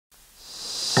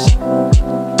What's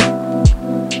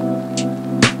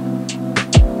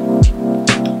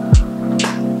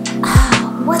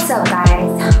up,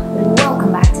 guys?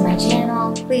 Welcome back to my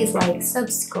channel. Please like,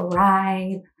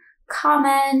 subscribe,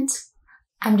 comment.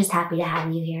 I'm just happy to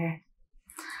have you here.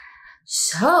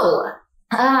 So,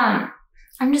 I'm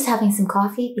just having some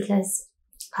coffee because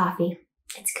coffee,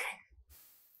 it's good.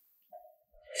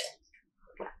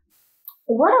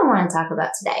 What I want to talk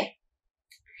about today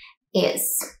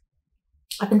is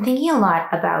I've been thinking a lot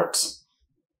about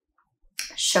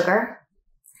sugar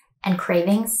and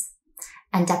cravings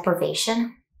and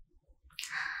deprivation.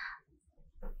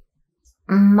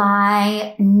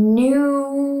 My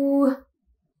new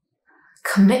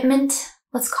commitment,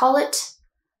 let's call it,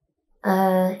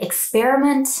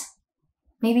 experiment,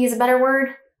 maybe is a better word.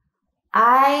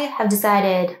 I have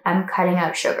decided I'm cutting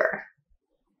out sugar.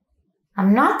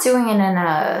 I'm not doing it in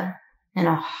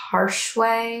a harsh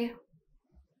way.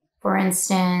 For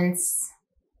instance,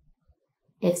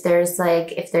 if there's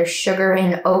sugar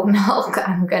in oat milk,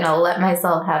 I'm gonna let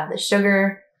myself have the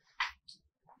sugar.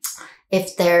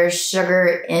 If there's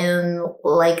sugar in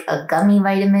like a gummy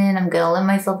vitamin, I'm gonna let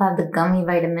myself have the gummy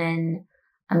vitamin.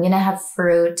 I'm gonna have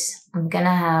fruit. I'm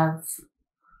gonna have,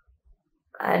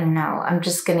 I don't know, I'm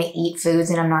just gonna eat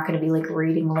foods and I'm not gonna be like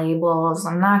reading labels.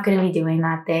 I'm not gonna be doing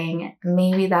that thing.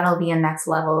 Maybe that'll be a next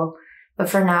level.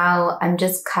 But for now, I'm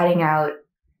just cutting out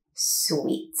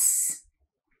sweets.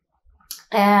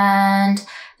 And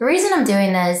the reason I'm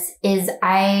doing this is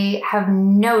I have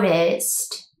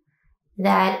noticed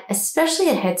that, especially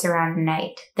it hits around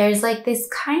night, there's like this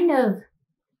kind of,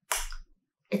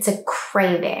 it's a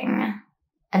craving.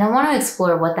 And I want to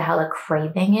explore what the hell a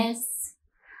craving is.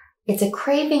 It's a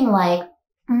craving like,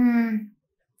 I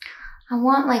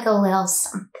want like a little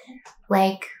something.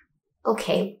 Like,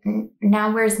 okay,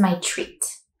 now where's my treat?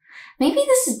 Maybe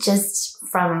this is just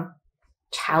from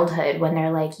childhood when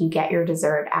they're like, you get your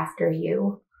dessert after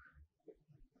you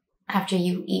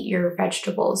eat your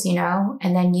vegetables, you know,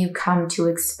 and then you come to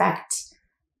expect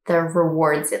the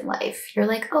rewards in life. You're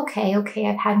like, okay,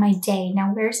 I've had my day.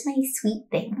 Now where's my sweet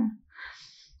thing?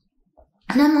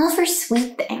 And I'm all for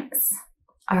sweet things.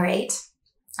 All right.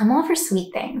 I'm all for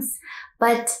sweet things.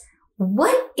 But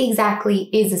what exactly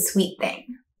is a sweet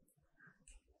thing?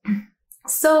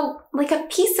 So like a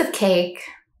piece of cake,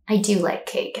 I do like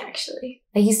cake actually.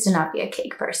 I used to not be a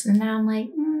cake person. Now I'm like,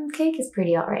 cake is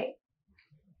pretty all right.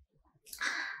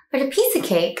 But a piece of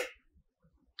cake,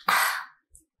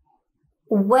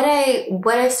 what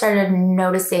I've started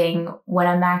noticing when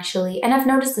I'm actually, and I've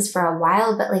noticed this for a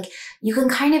while, but like you can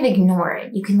kind of ignore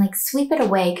it. You can like sweep it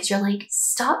away because you're like,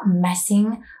 stop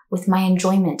messing with my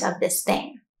enjoyment of this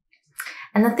thing.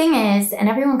 And the thing is, and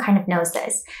everyone kind of knows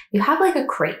this, you have like a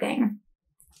craving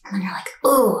and you're like,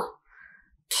 ooh,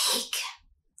 cake.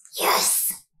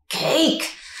 Yes,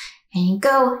 cake. And you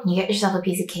go and you get yourself a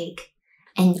piece of cake.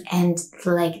 And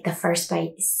like the first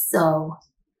bite is so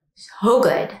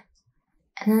good.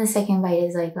 And then the second bite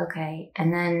is like, okay.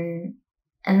 And then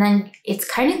it's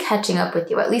kind of catching up with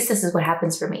you. At least this is what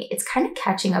happens for me. It's kind of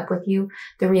catching up with you,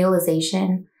 the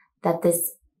realization that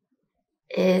this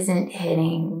isn't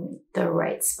hitting the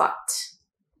right spot.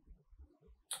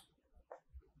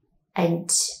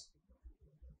 And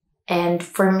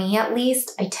for me, at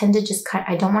least, I tend to just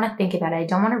I don't want to think about it. I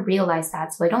don't want to realize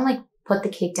that. So I don't like put the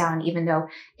cake down, even though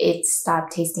it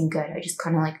stopped tasting good. I just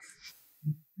kind of like,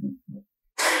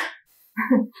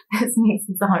 this makes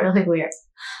it sound really weird.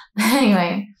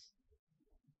 Anyway,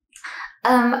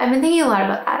 I've been thinking a lot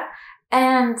about that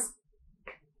and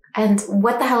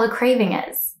what the hell a craving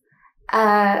is.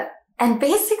 And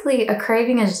basically a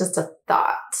craving is just a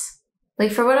thought.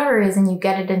 Like for whatever reason, you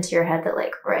get it into your head that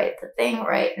like, right, the thing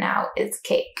right now is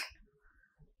cake.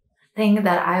 The thing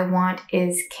that I want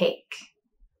is cake.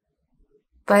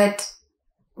 But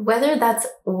whether that's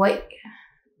what,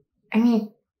 I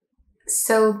mean,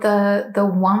 so the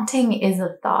wanting is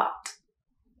a thought.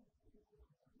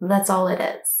 That's all it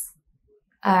is.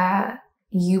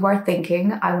 You are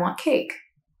thinking, I want cake.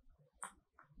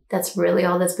 That's really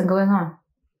all that's been going on.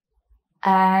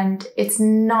 And it's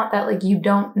not that like you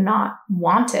don't not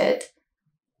want it.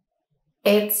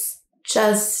 It's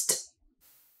just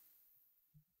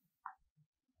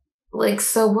like,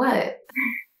 so what?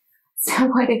 So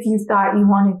what if you thought you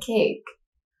wanted cake?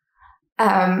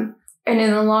 And in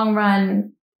the long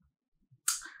run,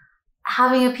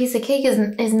 having a piece of cake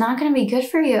is not going to be good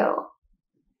for you.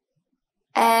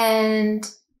 And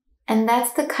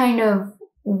that's the kind of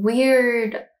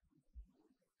weird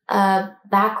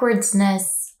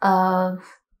backwardsness of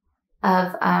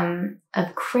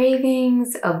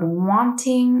cravings, of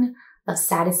wanting, of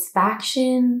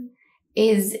satisfaction.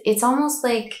 is it's almost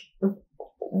like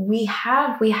we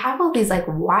have all these like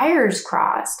wires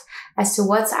crossed as to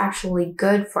what's actually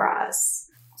good for us.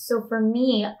 So for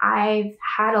me, I've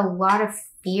had a lot of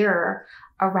fear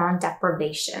around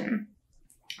deprivation,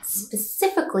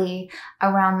 specifically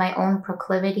around my own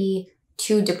proclivity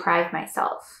to deprive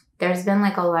myself. There's been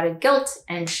like a lot of guilt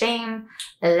and shame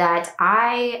that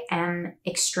I am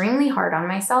extremely hard on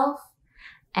myself,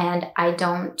 and I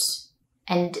don't,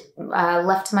 and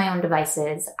left to my own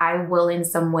devices, I will in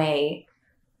some way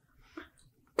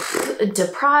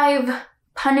deprive,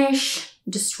 punish,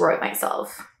 destroy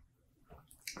myself.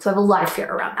 So I have a lot of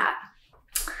fear around that.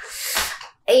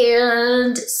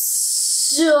 And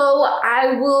so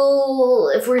I will,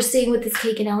 if we're staying with this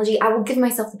cake analogy, I will give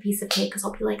myself a piece of cake because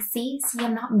I'll be like, see,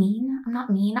 I'm not mean. I'm not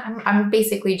mean. I'm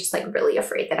basically just like really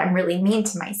afraid that I'm really mean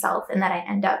to myself and that I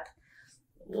end up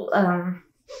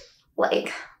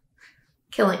like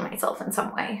killing myself in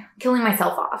some way, killing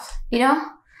myself off, you know?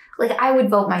 Like I would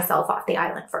vote myself off the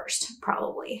island first,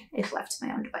 probably, if left to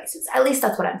my own devices. At least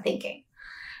that's what I'm thinking.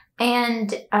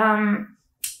 And,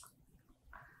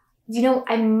 you know,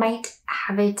 I might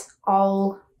have it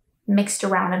all mixed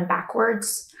around and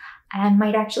backwards. And I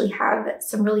might actually have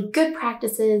some really good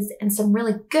practices and some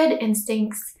really good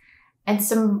instincts and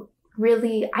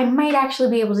I might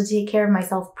actually be able to take care of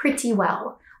myself pretty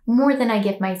well, more than I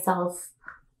give myself,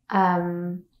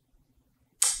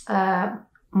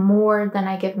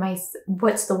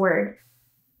 what's the word?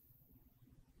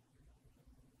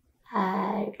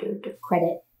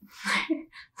 Credit.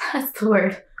 That's the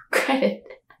word. Credit.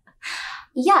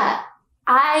 Yeah,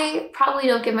 I probably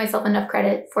don't give myself enough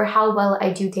credit for how well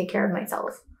I do take care of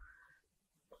myself.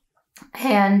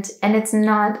 And it's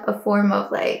not a form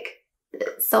of like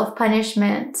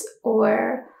self-punishment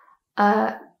or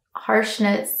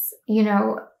harshness. You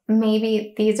know,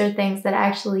 maybe these are things that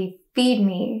actually feed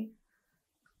me,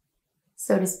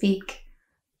 so to speak.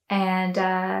 And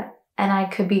I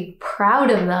could be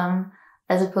proud of them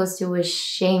as opposed to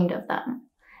ashamed of them.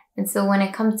 And so when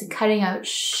it comes to cutting out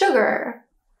sugar,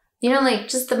 you know, like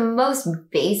just the most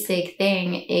basic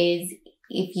thing is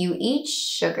if you eat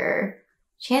sugar,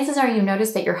 chances are you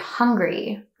notice that you're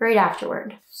hungry right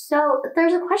afterward. So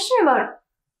there's a question about,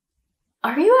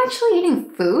 are you actually eating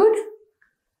food?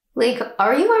 Like,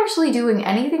 are you actually doing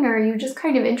anything, or are you just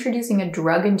kind of introducing a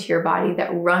drug into your body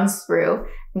that runs through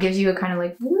and gives you a kind of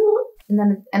like, and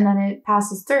then it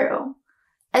passes through?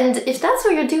 And if that's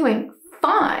what you're doing,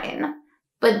 fine,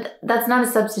 but that's not a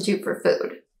substitute for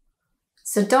food.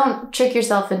 So don't trick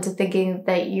yourself into thinking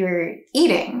that you're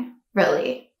eating,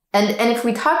 really. And if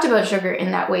we talked about sugar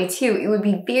in that way too, it would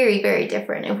be very, very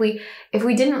different. If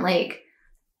we didn't like,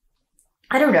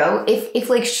 I don't know, if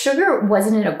like sugar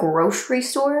wasn't in a grocery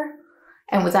store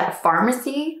and was at a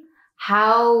pharmacy,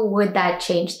 how would that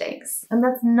change things? And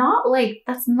that's not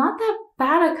that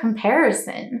bad a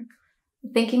comparison.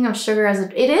 Thinking of sugar as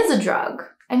it is a drug.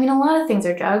 I mean, a lot of things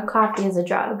are drug. Coffee is a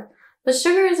drug, but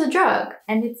sugar is a drug,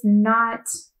 and it's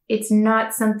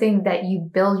not something that you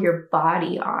build your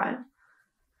body on.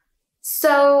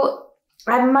 So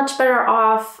I'm much better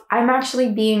off. I'm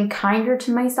actually being kinder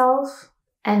to myself,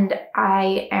 and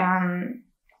I'm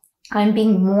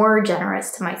being more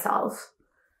generous to myself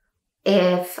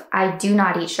if I do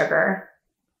not eat sugar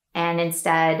and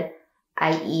instead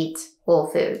I eat whole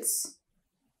foods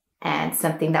and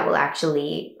something that will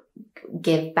actually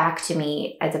give back to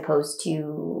me as opposed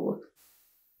to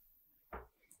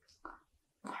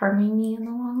harming me in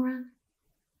the long run.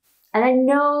 And I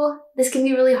know this can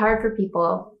be really hard for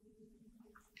people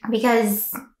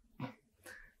because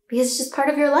it's just part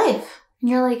of your life. And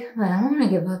you're like, I don't want to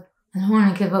give up. I don't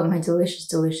want to give up my delicious,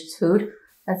 delicious food.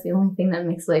 That's the only thing that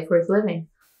makes life worth living.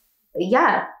 But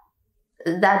yeah,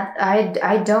 that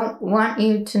I don't want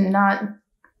you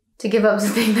to give up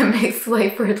something that makes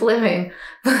life worth living.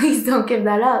 Please don't give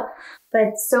that up.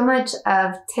 But so much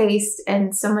of taste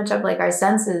and so much of like our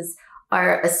senses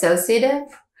are associative.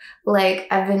 Like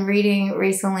I've been reading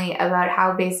recently about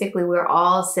how basically we're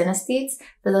all synesthetes.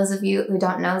 For those of you who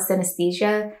don't know,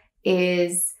 synesthesia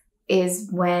is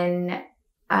when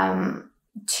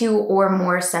two or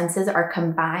more senses are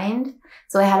combined.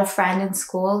 So I had a friend in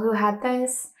school who had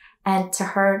this, and to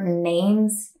her,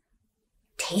 names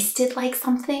tasted like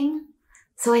something.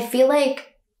 So I feel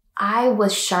like I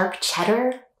was sharp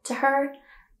cheddar to her,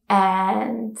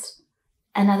 and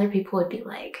other people would be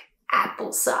like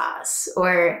applesauce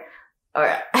or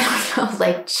I don't know,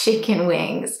 like chicken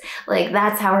wings. Like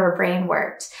that's how her brain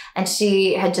worked. And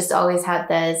she had just always had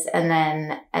this, and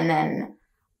then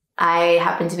I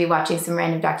happened to be watching some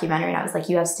random documentary and I was like,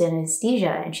 you have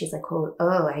synesthesia. And she's like, oh,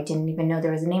 I didn't even know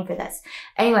there was a name for this.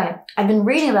 Anyway, I've been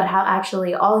reading about how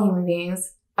actually all human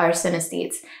beings are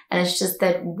synesthetes. And it's just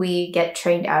that we get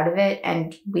trained out of it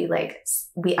and we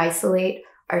isolate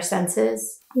our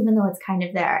senses, even though it's kind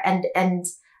of there. And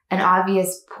an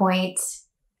obvious point,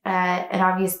 an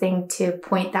obvious thing to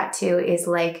point that to is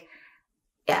like,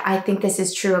 I think this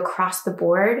is true across the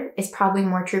board. It's probably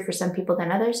more true for some people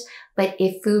than others. But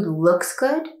if food looks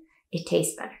good, it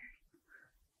tastes better.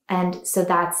 And so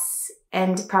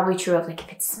and probably true of like,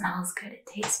 if it smells good, it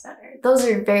tastes better. Those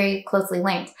are very closely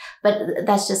linked. But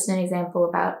that's just an example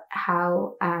about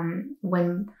how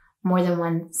when more than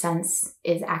one sense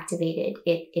is activated,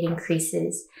 it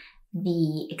increases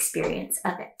the experience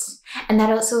of it. And that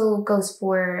also goes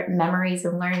for memories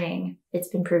and learning. It's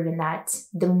been proven that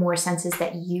the more senses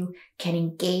that you can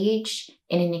engage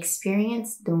in an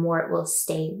experience, the more it will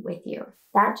stay with you.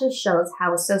 That just shows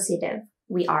how associative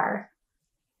we are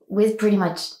with pretty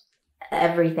much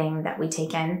everything that we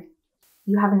take in.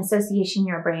 You have an association in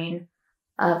your brain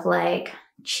of like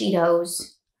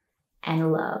Cheetos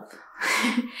and love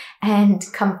and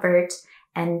comfort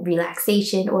and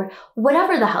relaxation or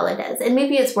whatever the hell it is. And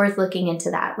maybe it's worth looking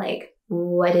into that. Like,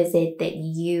 what is it that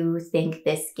you think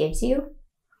this gives you?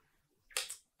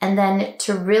 And then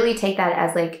to really take that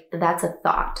as like, that's a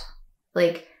thought.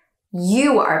 Like,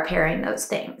 you are pairing those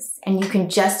things and you can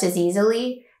just as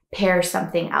easily pair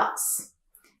something else.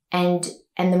 And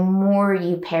the more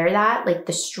you pair that, like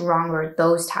the stronger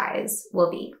those ties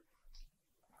will be.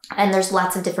 And there's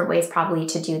lots of different ways probably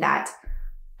to do that.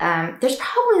 There's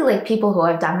probably like people who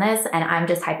have done this and I'm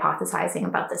just hypothesizing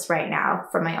about this right now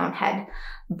from my own head.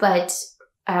 But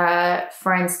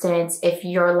for instance, if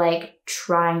you're like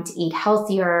trying to eat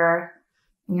healthier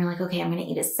and you're like, okay, I'm going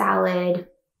to eat a salad,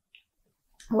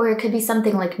 or it could be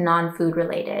something like non-food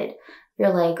related.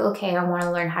 You're like, okay, I want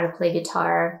to learn how to play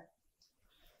guitar.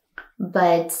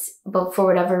 But for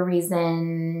whatever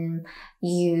reason,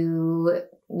 you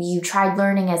tried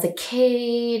learning as a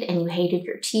kid and you hated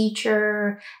your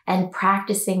teacher, and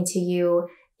practicing to you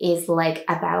is like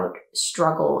about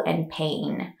struggle and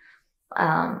pain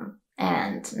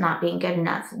and not being good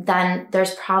enough. Then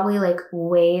there's probably like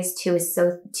ways to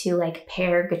like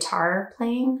pair guitar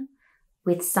playing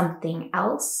with something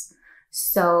else.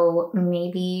 So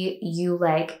maybe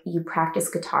you practice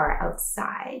guitar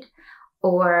outside,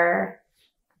 or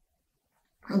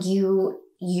you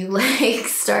like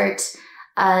start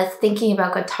thinking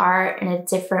about guitar in a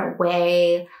different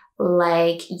way.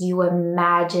 Like you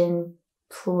imagine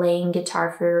playing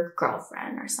guitar for your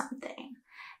girlfriend or something.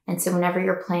 And so whenever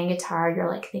you're playing guitar, you're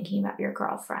like thinking about your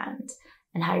girlfriend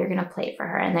and how you're going to play for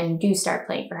her. And then you do start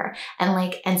playing for her.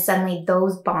 And suddenly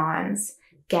those bonds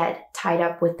get tied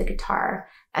up with the guitar,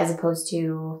 as opposed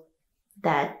to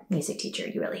that music teacher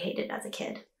you really hated as a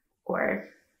kid. Or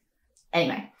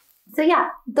anyway. So yeah,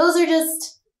 those are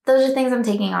things I'm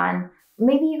taking on.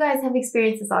 Maybe you guys have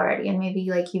experienced this already, and maybe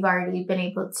like you've already been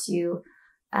able to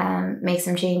make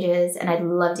some changes, and I'd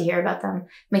love to hear about them.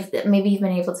 Maybe you've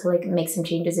been able to like make some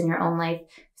changes in your own life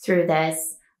through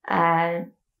this.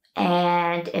 And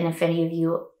if any of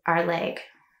you are like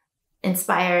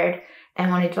inspired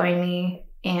and want to join me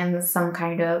in some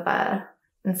kind of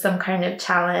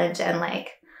challenge and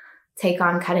like take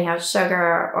on cutting out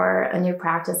sugar or a new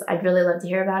practice, I'd really love to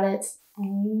hear about it.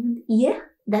 And yeah,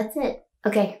 that's it.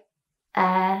 Okay.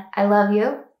 I love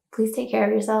you. Please take care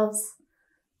of yourselves.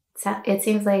 It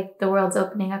seems like the world's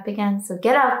opening up again. So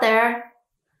get out there.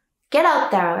 Get out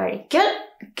there already. Get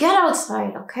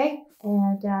outside, okay?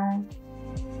 And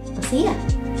I'll see ya.